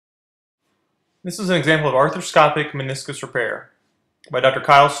This is an example of arthroscopic meniscus repair by Dr.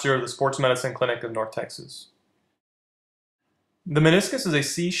 Kyle Stewart of the Sports Medicine Clinic of North Texas. The meniscus is a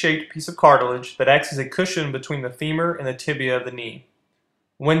C-shaped piece of cartilage that acts as a cushion between the femur and the tibia of the knee.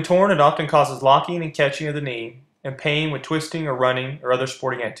 When torn, it often causes locking and catching of the knee and pain with twisting or running or other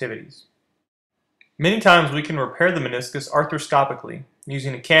sporting activities. Many times we can repair the meniscus arthroscopically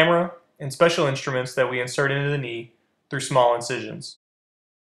using a camera and special instruments that we insert into the knee through small incisions.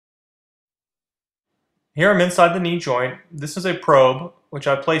 Here I'm inside the knee joint. This is a probe which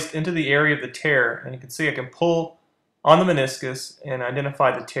I placed into the area of the tear, and you can see I can pull on the meniscus and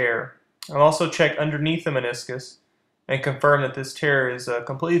identify the tear. I'll also check underneath the meniscus and confirm that this tear is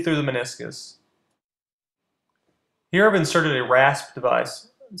completely through the meniscus. Here I've inserted a rasp device.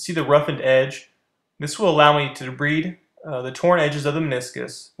 See the roughened edge? This will allow me to debride the torn edges of the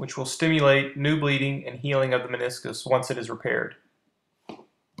meniscus, which will stimulate new bleeding and healing of the meniscus once it is repaired.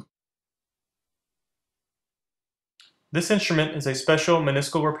 This instrument is a special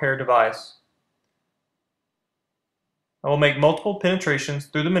meniscal repair device. I will make multiple penetrations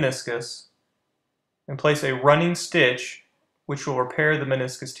through the meniscus and place a running stitch which will repair the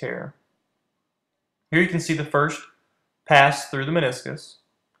meniscus tear. Here you can see the first pass through the meniscus.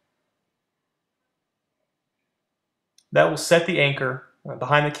 That will set the anchor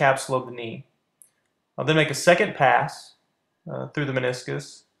behind the capsule of the knee. I'll then make a second pass through the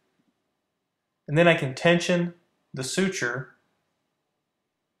meniscus, and then I can tension the suture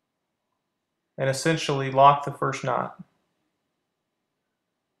and essentially lock the first knot.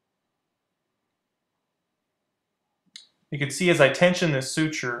 You can see as I tension this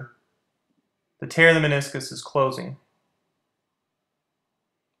suture, the tear in the meniscus is closing.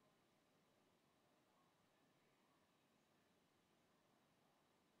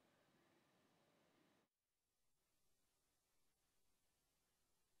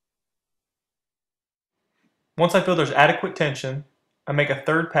 Once I feel there's adequate tension, I make a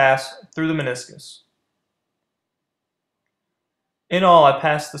third pass through the meniscus. In all, I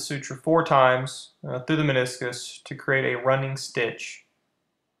pass the suture 4 times through the meniscus to create a running stitch.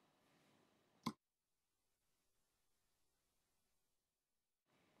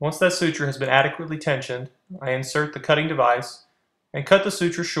 Once that suture has been adequately tensioned, I insert the cutting device and cut the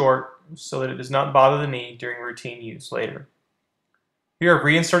suture short so that it does not bother the knee during routine use later. Here I've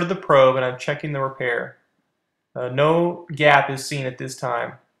reinserted the probe and I'm checking the repair. No gap is seen at this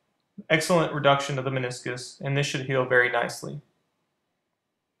time. Excellent reduction of the meniscus, and this should heal very nicely.